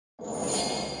Jintu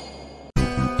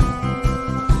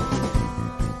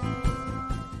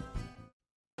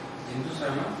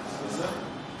Sarma, sir,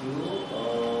 you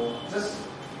just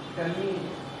tell me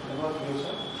about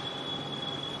yourself.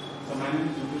 So my name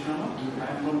is Jintu Sarma. I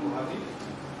am from Guwahati.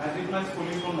 I did my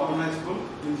schooling from Bhadra High School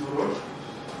in Jorhat.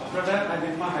 After that, I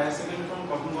did my higher secondary from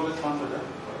Cotton College, Bhadra.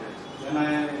 Then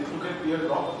I took a year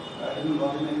drop. I didn't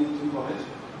got in any college.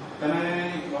 Then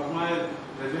I got my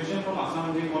graduation from Assam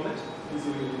Engineering College in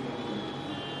civil engineering.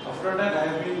 After that, I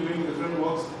have been doing different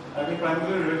works. I have been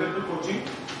primarily related to coaching.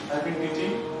 I have been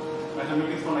teaching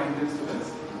mathematics for 19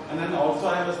 students. And then also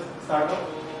I have a startup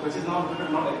which is now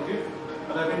not active,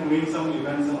 but I have been doing some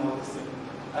events and all this thing.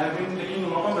 I have been taking a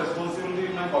lot of responsibility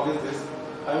in my college days.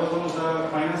 I was one of the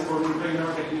finance coordinator in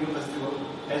our technical festival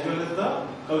as well as the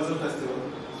cultural festival.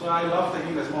 So I love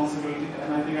taking responsibility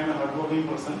and I think I am a hardworking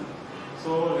person.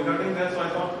 So regarding that, so I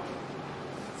thought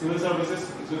civil services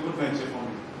is a good venture for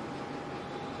me.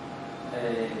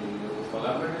 You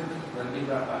collaborated with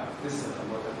Bhadra IAS. Yes, sir.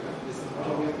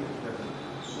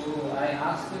 So I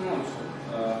asked him also,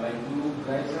 like you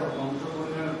guys are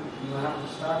entrepreneur, you have to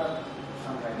start up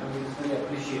some kind of, it's very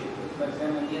appreciated. But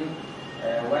then again,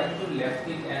 why you left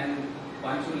it, and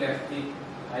once you left it,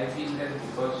 I feel that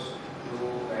because you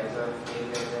guys are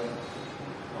failed as an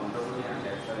entrepreneur and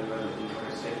that's why you are looking for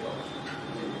a safe option.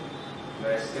 You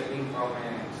are escaping from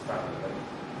a startup, right?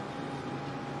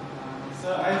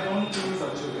 Sir, I don't think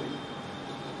such a way.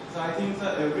 So I think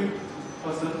that every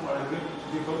person or every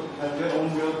people have their own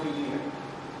way of thinking it.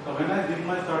 So when I did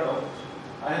my startup,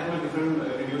 I had my different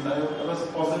reviews. I was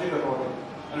positive about it.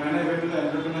 And when I went to the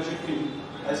entrepreneurship field,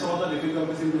 I saw the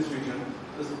difficulties in this region.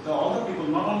 All the people,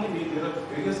 not only me, there are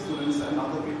various students and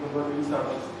other people who are doing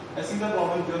startups. I see the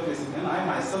problems they are facing, and I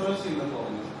myself have seen the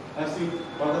problems. I have seen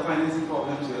what the financing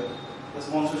problems here, the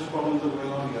sponsorship problems are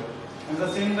going on here. And at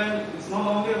the same time, it's not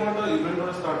only about the event or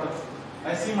a startup.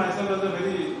 I see myself as a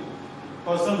very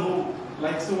person who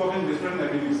likes to work in different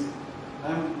avenues.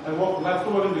 I love to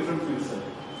work in different fields. Sir.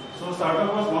 So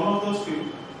startup was one of those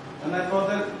fields, and I thought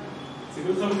that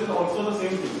civil service is also the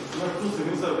same thing. But through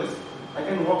civil service, I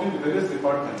can work in various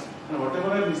departments, and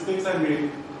whatever mistakes I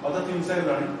made, other things I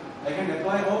learned, I can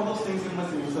apply all those things in my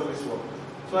civil service work.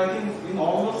 So I think in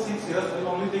all those 6 years, I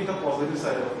only take the positive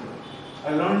side of it.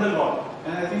 I learned a lot,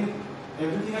 and I think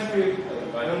everything I feel,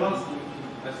 I will not.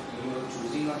 But you were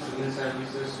choosing of civil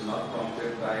services not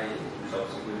prompted by job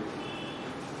security,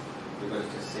 because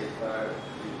it's a safe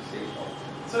option.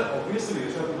 Sir,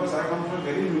 obviously, sir, because I come from a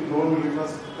very low middle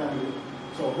class family,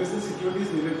 so obviously security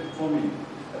is needed for me.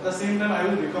 At the same time, I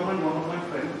will recommend one of my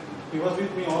friends. He was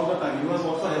with me all the time. He was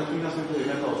also helping us with the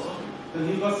event also. Then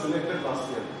he got selected last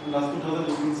year, in last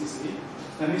 2018 CCE.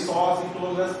 Then he saw us, he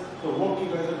told us, the work you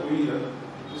guys are doing here,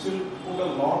 you should put a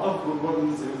lot of good work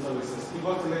in the civil services. He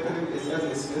got selected in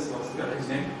ACS last year. His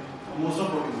name, most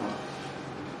of working now.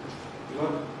 He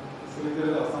got selected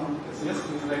in Assam ACS.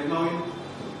 He is right now in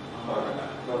Bhadra.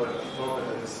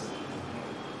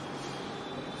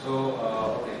 So,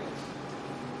 okay.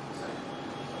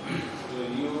 So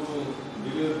you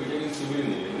did your BTech in civil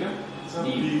engineering, no? Sir,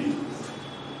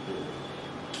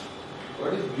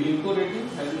 What is Greenco rating?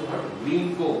 Have you heard?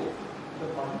 Greenco.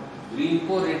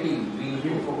 Greenco rating.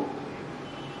 Greenco.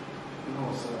 No,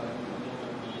 sir.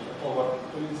 For what?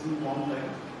 It's been long time.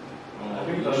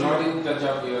 You are not in touch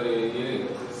of your engineering.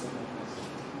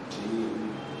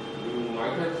 You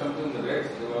might have something read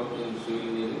about in civil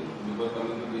engineering before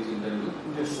coming to this interview.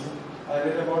 Yes, sir. I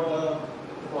read about the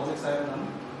projects I have done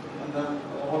and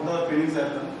all the trainings I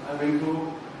have done. I went to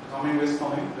West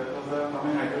Coming. That was the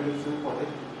Coming Hydroelectric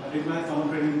project. I did my summer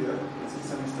training there in 6th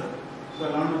semester. So I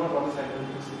learned about what is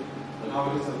hydroelectricity and how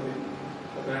it is serving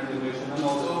the current generation. And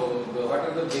also, what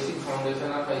are the basic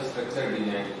foundation of a structured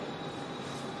design?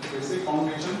 Basic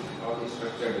foundation of the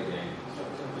structured design.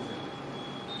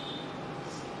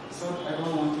 Sir, I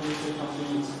don't want to say something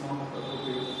which is not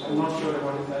appropriate. I'm not sure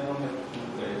about it. I don't have.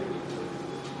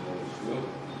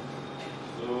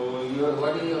 So,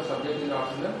 what is your subject in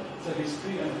optional? Sir,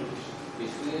 history and education.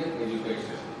 History and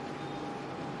education.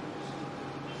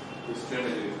 History and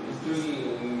education.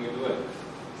 History in midway.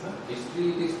 Sir? History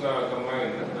is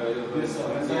combined. Yes, sir.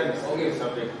 Okay,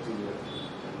 subject.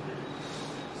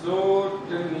 So,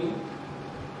 tell me,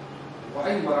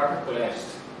 why Maratha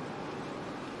collapsed?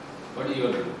 What is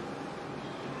your view?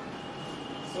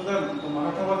 So the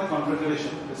Maratha was a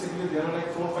confederation. Basically, there are like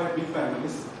 4 or 5 big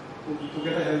families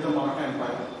together held the Maratha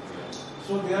Empire.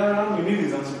 So there are many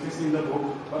reasons which is in the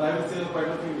book, but I will say quite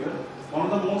a few here. One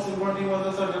of the most important thing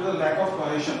was that there was a lack of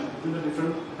cohesion in the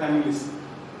different families.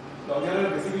 So there are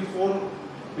basically 4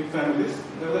 big families.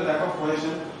 There was a lack of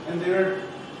cohesion, and they were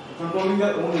controlling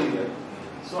their own area.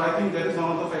 So I think that is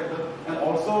one of the factors. And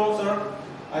also, sir,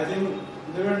 I think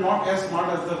they were not as smart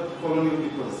as the colonial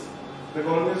peoples. The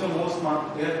colonials were more smart.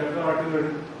 They had better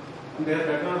artillery and they had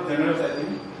better generals, I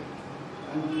think.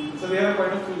 And so they have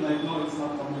quite a few. Like no, it's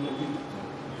not complicated.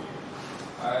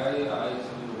 I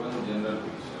see one general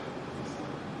picture.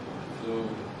 So,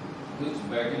 which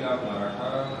battle of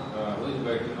Maratha, which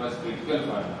battle was critical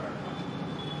for Maratha?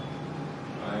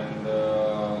 And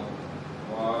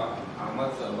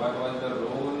what was the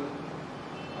role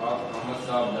of Ahmad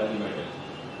Shah Abdali battle?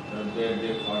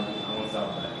 They fought in Ahmad Shah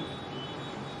Abdali.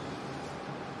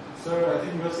 Sir, I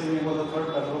think we are saying about the third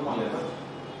battle of Panipat.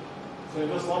 So it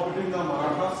was fought between the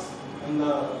Marathas and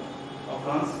the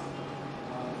Afghans.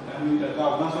 And the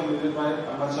Afghans were led by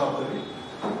Ahmad Shah Abdali.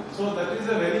 So that is a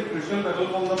very crucial battle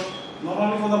from the, not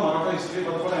only for the Maratha history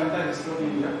but for the entire history of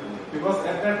India. Because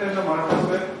at that time the Marathas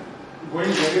were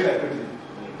going very rapidly.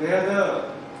 They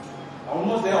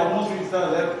almost reached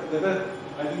their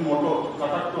I think motto,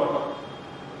 Katak to Atak.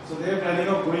 So they were planning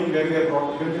of going very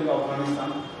abroad, even to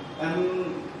Afghanistan.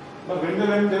 But when they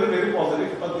went, they were very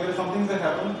positive. But there are some things that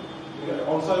happened.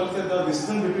 Also, I would say the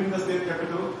distance between the state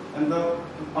capital and the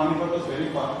Panipat was very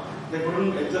far. They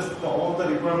couldn't adjust all the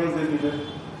requirements they needed.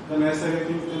 The necessary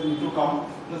things they need to come.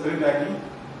 It was very lacking.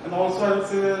 And also, I would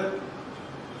say the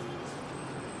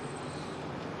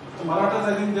Marathas,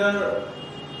 I think they are.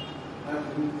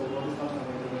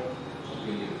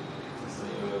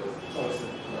 Sorry, sir.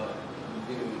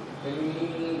 Tell me,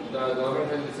 the government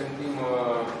has recently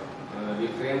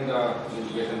reframed the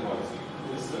education policy.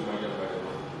 Yes, sir.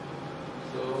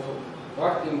 So,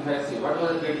 what was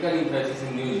the critical emphasis in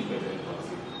new education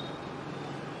policy?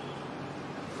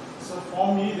 So, for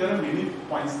me, there are many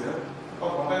points there. But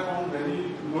what I found very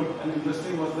good and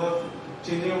interesting was the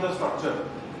changing of the structure.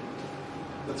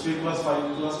 The 3 plus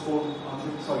 5 plus 4,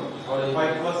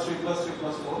 5 plus 3 plus 3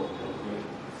 plus 4. Okay.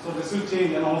 So this will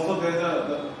change, and also there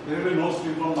will be no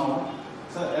stream from now on.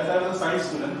 So as I was a science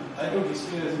student, I took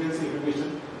history, as you can see,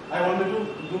 education. I wanted to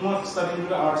do not study into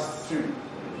the arts stream.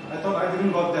 I thought I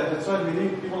didn't got that. That's why many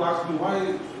people ask me,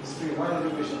 why history, why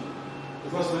education?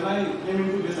 Because when I came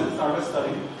into this and started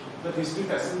studying, the history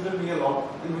fascinated me a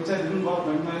lot, and which I didn't got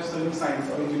when I was studying science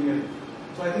or engineering.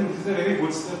 So I think this is a very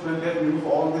good step when they remove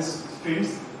all these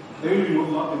streams. They will remove,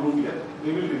 not remove yet.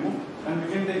 They will remove, and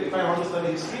we can take. If I want to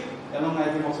study history, along I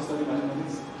can also study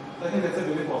mathematics. So I think that's a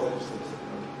very positive step.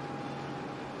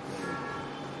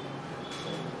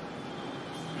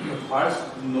 The first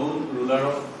known ruler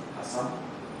of Assam,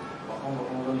 according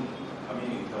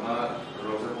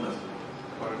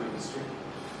to history.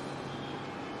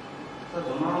 So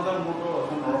Jonah Moto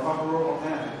Norapapur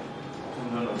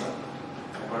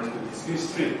According to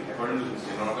history,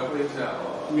 Norapapur is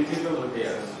mythical.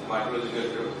 Yes,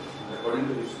 mythological. According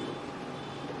to history.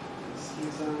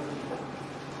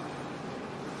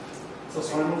 So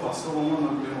sorry, my first one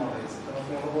not clear what is.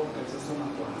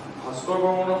 Bhaskar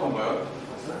বৰ্মনৰ সময়ত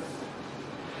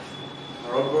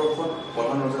ভাৰতবৰ্ষত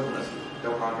প্ৰধান ৰজা কোন আছিল?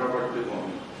 তেওঁ counter part বুলি কওঁ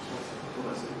আমি। কোন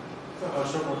আছিল?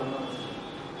 হৰ্ষবৰ্ধন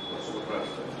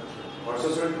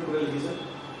কোনে লিখিছে?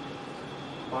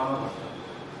 Bhadra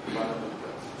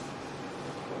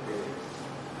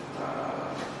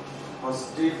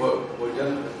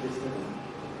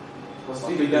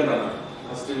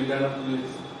হস্তি বিদ্যানাথ বুলি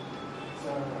লিখিছে।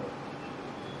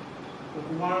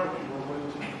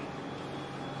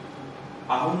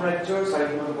 আহোম ৰাজ্যৰ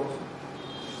চাৰিসীমাটো কওকচোন।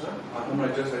 আহোম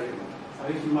ৰাজ্যৰ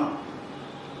চাৰিসীমা।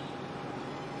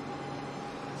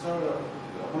 Sir,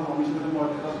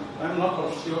 I am not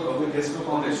sure of the guest of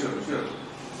all. Sure.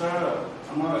 Sir,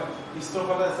 আমাৰ ইষ্টৰ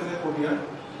ফালে আছিলে কোৰিয়া।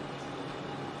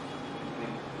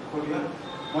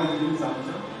 মই দিল্লী যাম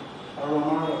ছাৰ। আৰু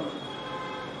আমাৰ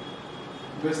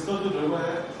ৱেষ্টতো ধৰিব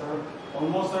আহে ছাৰ,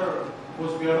 অলমষ্ট ছাৰ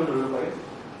কোচ বিহাৰো ধৰিব পাৰি।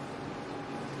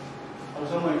 আৰু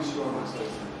ছাৰ মই ইষ্টৰ মাষ্টাৰ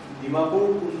আছে। ডিমাপুৰ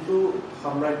কোনটো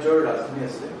সাম্ৰাজ্যৰ ৰাজধানী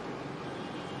আছিলে?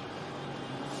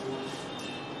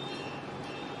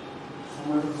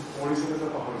 সময়টো পৰিছিলে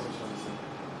ছাৰ, পাহৰিছোঁ ছাৰ।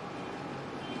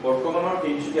 বৰ্তমানৰ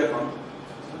তিনিচুকীয়াখন,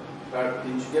 তাৰ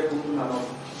তিনিচুকীয়া কোনটো নামত,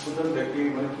 কোনজন ব্যক্তিৰ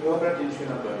মানে কিহৰ তাৰ তিনিচুকীয়া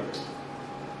নামটো আহিলে?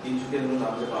 তিনিচুকীয়া যোনটো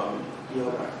নাম যে পাওঁ আমি,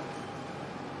 কিহৰ তাৰ?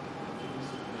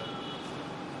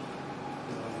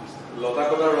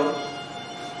 লতাকটাৰ ৰং।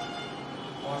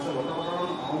 লতাকটাৰ ৰং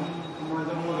আহোম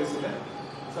সাম্ৰাজ্যসমূহ হৈছিলে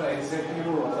ছাৰ। একজেক্টলি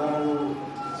মোৰ ৰজা আৰু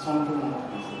চনটো মনত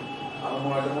নাছিল। আহোম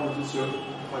ৰাজ্যখন চিয়ৰ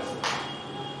পাইছে।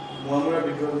 মোৱামৰীয়া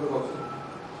বিদ্ৰোহটো কওকচোন।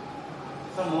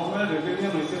 ছাৰ মোৱামৰীয়া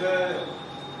ৰেবেলিয়ন হৈছিলে,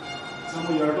 ছাৰ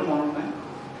মোৰ ইয়াৰটো মনত নাই।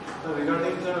 ছাৰ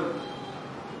ৰিগাৰ্ডিং ছাৰ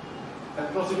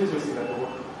এট্ৰচিটিজ হৈছিলে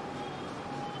বহুত।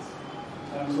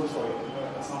 আই এম চ' চৰি,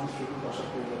 আছাম হিষ্ট্ৰীটো প্ৰচাৰ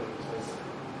কৰিব লাগিব।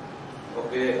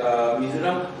 Okay,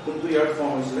 Mizoram কোনটো ইয়াৰ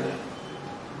ফৰ্ম হৈছিলে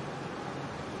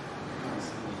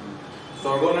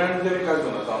স্বৰ্গনাৰায়ণ দেৱী কাক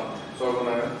জনাতাম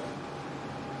স্বৰ্গনাৰায়ণ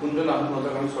কোনটো নাম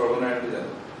নজনা আমি স্বৰ্গনাৰায়ণ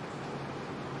জানো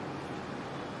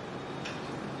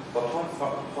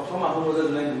প্ৰথম আহোম ৰজা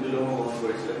যোনে হিন্দু ধৰ্ম গ্ৰহণ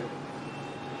কৰিছিলে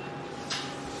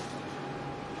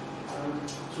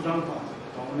চুডাংফা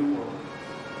বামুণী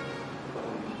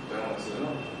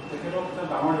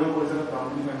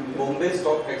Bombay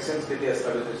Stock Exchange কেতিয়া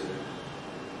এস্টাবলিশ হৈছিল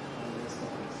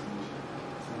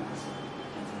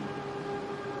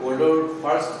World's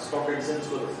first stock exchange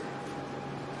ক'ত আছে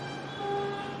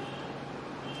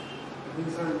I think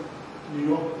sir New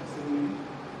York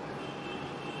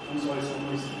I'm sorry sir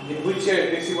In which year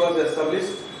APSC was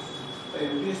established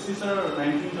APSC sir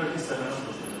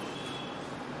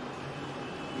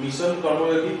 1937 Mission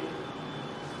Karmoyogi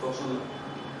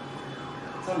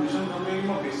Sir, mission coming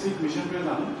more basic mission पे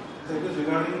नाम so it is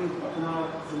regarding अपना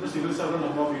civil servant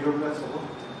number of video class हो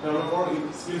developer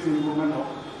skills improvement of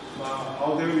how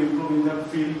they will improve in their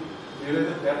field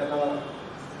realize that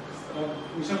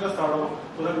mission का start हो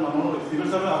so that मानो civil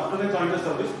servant after they join the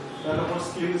service developer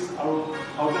skills how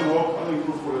they work और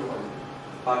improve করে পারে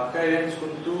পাক্কা range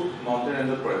কোনটো mountain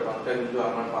রেঞ্জত পৰে পাক্কা কিন্তু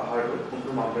আমাৰ পাহাৰ কোনটো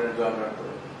মাউন্টেন ৰেঞ্জত আমাৰ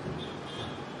পৰে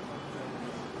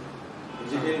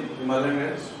is it in Himalayan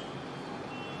range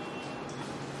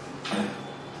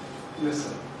Yes,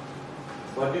 sir.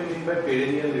 What do you mean by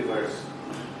perennial rivers?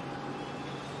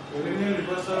 Perennial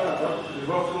rivers are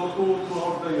river flow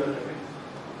throughout the year.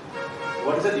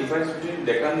 What is the difference between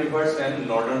Deccan rivers and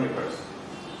northern rivers?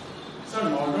 Sir,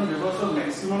 northern rivers are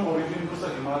maximum origin to the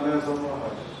Himalayas of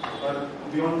but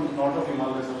beyond north of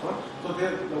Himalayas of so the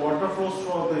water flows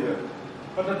throughout the year.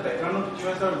 But the Deccan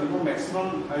rivers are maximum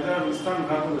either eastern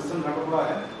Ghat or western Ghat of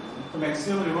so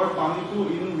maximum river pani to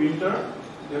in winter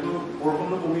যেটো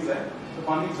বৰষুণটো কমি যায় তো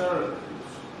পানী sir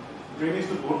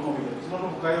ড্ৰেইনেজটো বহুত কমি যায় কিছুমান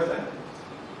শুকাই যায়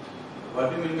What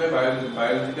do you mean by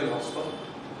biological hotspot?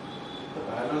 তো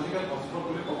biological hotspot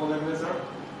বুলি ক'ব লাগিলে স্যাৰ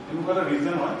এনেকুৱা এটা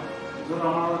ৰিজন হয় য'ত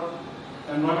আমাৰ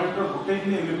এনভাইৰনমেণ্টৰ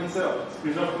গোটেইখিনি এলিমেণ্টছে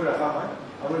প্ৰিজাৰ্ভ কৰি ৰখা হয়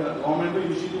আৰু গভৰ্ণমেণ্টে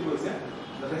ইনিচিয়েটিভ লৈছে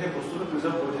যাতে সেই বস্তুটো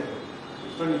প্ৰিজাৰ্ভ কৰি থাকে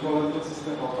ডিফাৰেণ্ট ইক'লজিকেল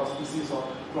চিষ্টেম হওক স্পিচিছ হওক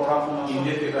ফ্ল'ৰা ফৌনা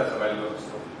ইণ্ডিয়াত কেইটা আছে biological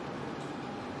hotspot?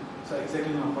 স্যাৰ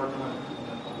এক্সেক্টলি নাম্বাৰটো নাই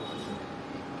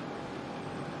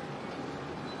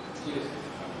Yes.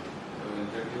 So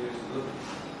interview is good.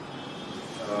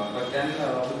 But then we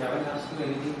haven't asked you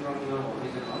anything from your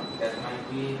hobbies and all. That might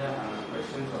be the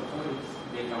questions also which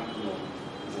they come to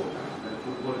vote. The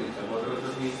football is a whatever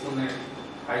the people in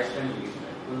high stand is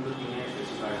like. Going to teenage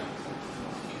specified.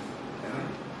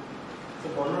 So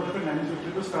Bhadra IAS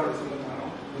 1952 start is now.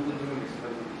 Going to teenage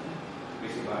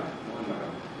specified. Mohan Bhadra.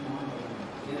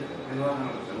 Yes. And what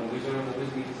movies or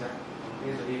movies be sir.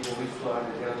 Yes, the movies to are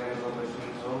there are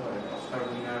questions so Oscar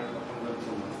winner from the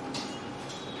film.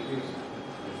 It is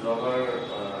blogger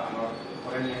our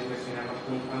foreign language cinema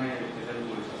কোনখানে represent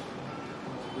করেছে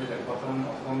বুঝলে প্রথম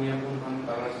অসমীয়া কোনখন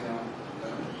colour cinema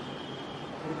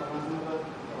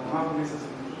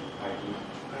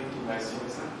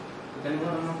Then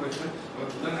what are no questions?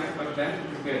 Then I but then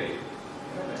prepare it.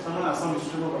 Someone Assam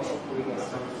history book also.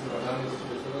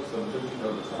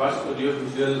 First audio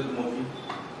visual movie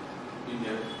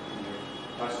India.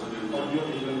 First audio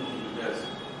visual movie. Yes.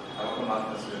 Our math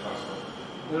is the first one.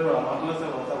 There are Atlas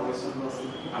and Vata Western was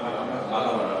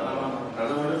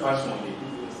That's the first movie.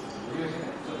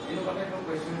 So you know what type of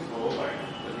questions go by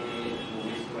the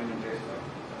movies to an interest.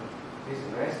 This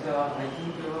rest I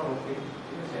think you are okay.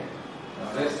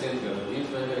 Rest change करो. Which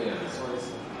one you are? sorry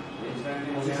sir. Which one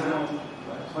you Sorry sir. are?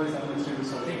 Sorry sir. I'm extremely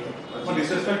sorry. But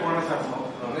disrespect करना चाहता हूँ.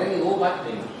 नहीं वो बात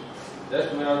नहीं. Just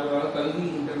मैं आपको बोला कल भी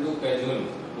interview casual.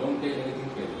 Don't take anything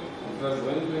casual. If you are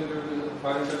going to interview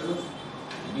for interview,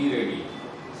 be ready.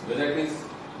 Whether it is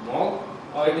mock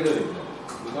or it is original,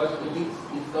 because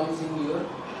it comes in your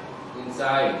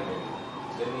inside.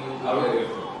 Then you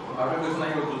After question I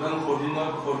have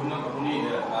 2014 अपनी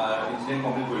incident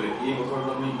complete कर ले. ये बच्चों को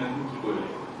अपनी इमेंट की कर ले.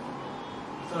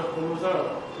 Sir, কোনো sir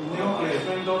ইনেও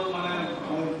প্লেসমেন্টত মানে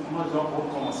আমাৰ জব বহুত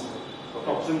কম আছে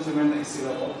টপ সেন্সমেন্ট এক্সিল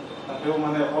তাতেও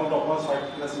মানে অল টপাৰ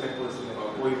 5 ক্লাছ সিলেক্ট কৰিছিলে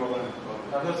কৰিব কাৰণে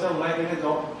তাৰপিছত স্যাৰ ওলাই কিনে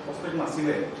জব প্ৰস্পেক্ট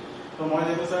নাছিলে তো মই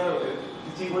যেটো স্যাৰ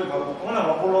টিচিং কৰি ভাল পাওঁ মানে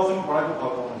সকলো আছে মই পঢ়াই ভাল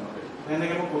পাওঁ মানে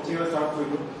এনেকৈ মই কোচিং ষ্টাৰ্ট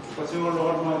কৰিলো কোচিঙৰ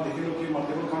লগত মই দেখিলো কি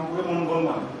মাল্টিপল কাম কৰি মন গ'ল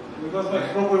মানে বিকজ মই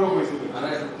এক্সপ্ল'ৰ কৰিব গৈছিলোঁ And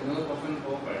another question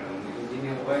for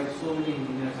engineer, why so many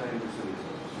engineers are into civil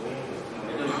service?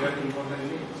 It is very important.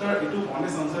 Sir, it is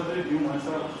honest answer very due, my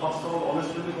sir. First of all,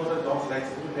 honestly, because the jobs like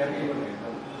they are given.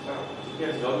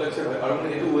 Yes, job like sir. और हमने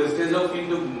ये तो wastage of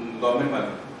into government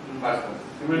money. First one.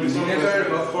 Engineers are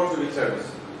not for civil service.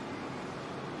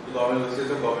 The government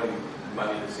wastage of government.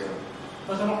 বানি দিছে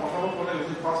First, I'm going to go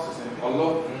to fast.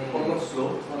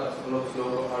 অলপ slow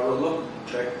আৰু অলপ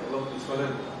back অলপ পিছফালে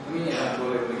আমি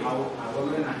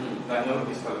আগলৈ নাহি গানি অলপ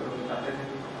পিছফালে তাতে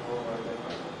থাকি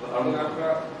और आपका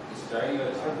स्टाइल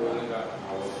अच्छा बोलने का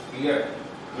क्लियर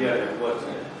বহুত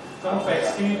Some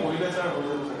facts की बोलने से हो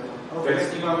जाता है. ফেক্স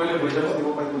কি মামলে বুঝা দিব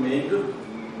পাই মেইন টু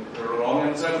রং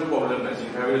অ্যানসার টু প্রবলেম নাই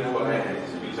জিভাবে তো বলা নাই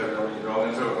বিচার রং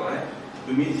অ্যানসার বলা নাই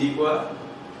তুমি জি কোৱা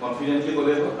কনফিডেন্টলি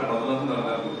বলে তো আর নতুন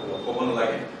কব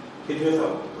নালাগে সেইটোৱে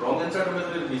চাও ৰং এনসাৰ তুমি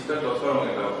যদি 20টা 10টা ৰং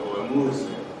এটা মোৰ হৈছে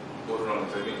বহুত ৰং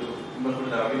আছে কিন্তু তোমাৰ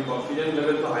শুনা আমি কনফিডেন্ট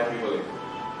লেভেলটো হাই কৰিব লাগে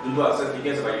যোনটো আছে ঠিক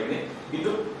আছে বাইনে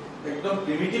কিন্তু একদম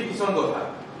প্ৰিমিটিভ কিছুমান কথা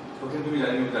ওকে তুমি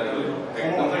জানিব লাগিব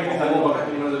একদম জানিব কথা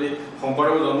কিন্তু যদি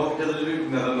সম্পৰ্ক জন্ম কিটা যদি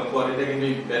নাজানো নকোৱা তেতিয়া কিন্তু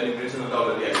বেড ইমপ্ৰেছন এটা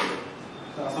অলৰেডি আহিব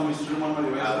Some instrument man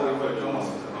revise for exam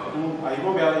আছে আইব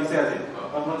বেয়া লাগিছে আজি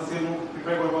আপোনাৰ সে মোক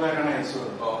প্ৰিপেয়াৰ কৰিব লাগে কাৰণে আহিছো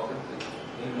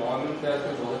इन्वायरमेंट क्लास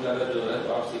में बहुत ज़्यादा जो है तो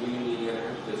आप सिविल इंजीनियर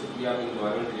हैं बेसिकली आप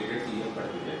इन्वायरमेंट रिलेटेड चीज़ें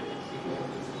पढ़ते हैं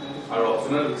और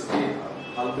ऑप्शनल हिस्ट्री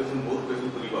हाल क्वेश्चन बहुत क्वेश्चन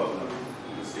पूरी बात ना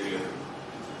हिस्ट्री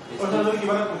और যদি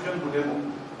কিবা কোশ্চেন বুঝে মোক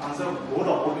आंसर বহুত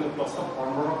অপৰটিভ প্লাস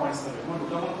 15 পয়েন্টস থাকে মই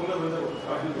দুটা মান কলে হৈ যাব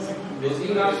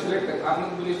बेसिकली आप सिलेक्ट आपने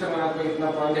पुलिस में आपका इतना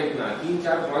पॉइंट है इतना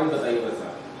 3-4 पॉइंट बताइए बस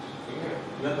आप ठीक है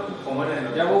मैं तो कॉमन है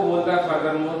जब वो बोलता है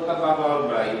फर्दर मोर तब आप और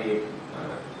बढ़ाइए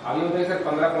अभी बताइए सर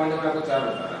 15 पॉइंट में आपको 4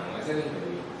 बता रहा हूँ ऐसे नहीं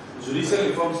करिए जुडिशियल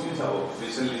रिफॉर्म्स की चाहो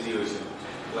रिसेंटली जी हुई है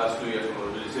लास्ट 2 इयर्स में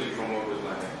जुडिशियल रिफॉर्म हो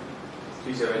गया है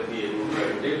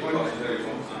 370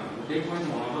 रिफॉर्म्स टेक पॉइंट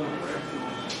मॉडल है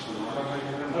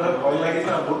और भय লাগে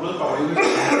না বহুত বহুত পাহৰি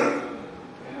গৈছে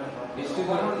हिस्ट्री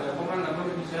का अपन नंबर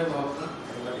के विषय भाव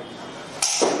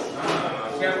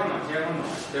शेयर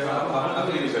करना आप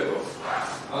अगले विषय को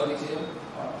और देखिए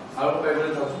और पेपर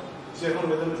था সেখন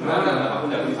বেতন ना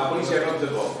अपन शेयर कर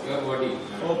दो your body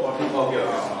O potty okay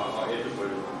ये तो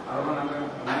पढ़ो और अपन नंबर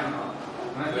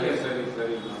मैं वेरी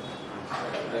वेरी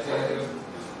ऐसे ऐसे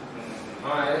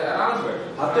हाँ आराम से बैठो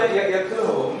हाथ एक तो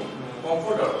हो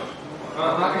कंफर्ट हाँ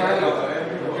हाँ क्या है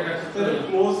तो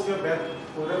क्लोज के बैक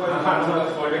पूरे बार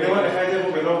नेवर देखाই যে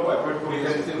মোক বেলক এফৰ্ট কৰি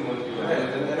रिसेंसिव मोड की बात है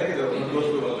मैंने के क्लोज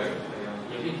को बोल रहा है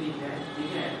ये भी ठीक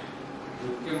है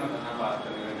रुक के मत ना बात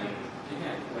करने में नहीं ठीक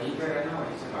है वहीं पे रहना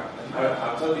वहीं से बात करना और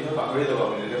आप सब इसे पकड़े दो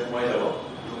आपने जब समय जाओ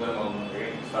तो मैं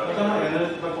स्टार्ट এটা না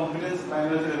এনার্জি বা কনফিডেন্স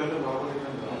এনার্জি লেভেলটো ভালো করে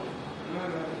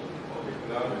okay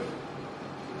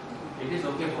it is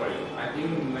okay for you I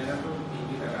think मेरा तो ठीक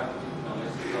ही लगा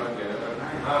नॉलेज और गैदर करना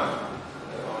है हाँ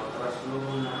और थोड़ा स्लो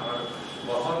बोलना और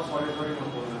बहुत सॉरी मत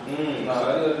बोलना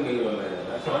सारी बात नहीं बोलना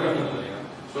है सॉरी नहीं बोलेगा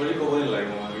सॉरी को बोलने लगे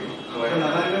हमारी तो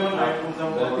नानाले मन राइट को जाओ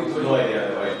नो आईडिया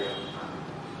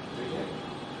ठीक है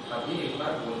कभी एक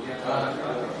बार बोल दिया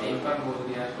एक बार बोल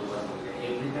दिया दो बार बोल दिया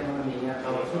एवरी टाइम अगर नहीं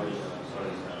आता और सॉरी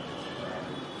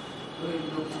तो इन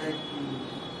लोग से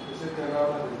ऐसे करना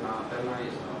हाँ करना है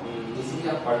इसीलिए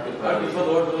आप पढ़ते और इसमें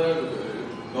वर्ड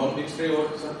नॉन डिक्शनरी वर्ड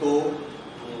तो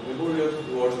बिल्कुल ये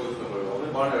वर्ड यूज कर रहे हो अपने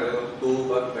बात कर रहे हो तो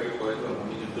बात करके कोई तो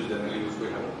हम जिंतु जनरली यूज कोई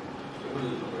ना बिल्कुल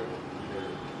यूज कर रहे हो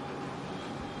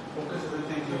ओके सर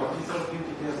थैंक यू बाकी सब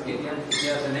ठीक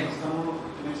है next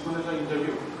one is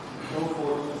interview know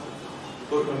for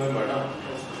तो रिमेंबर ना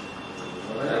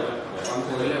हम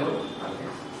को ले लो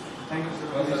थैंक यू सर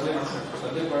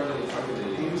सब्जेक्ट पढ़ लो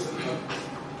थैंक यू सर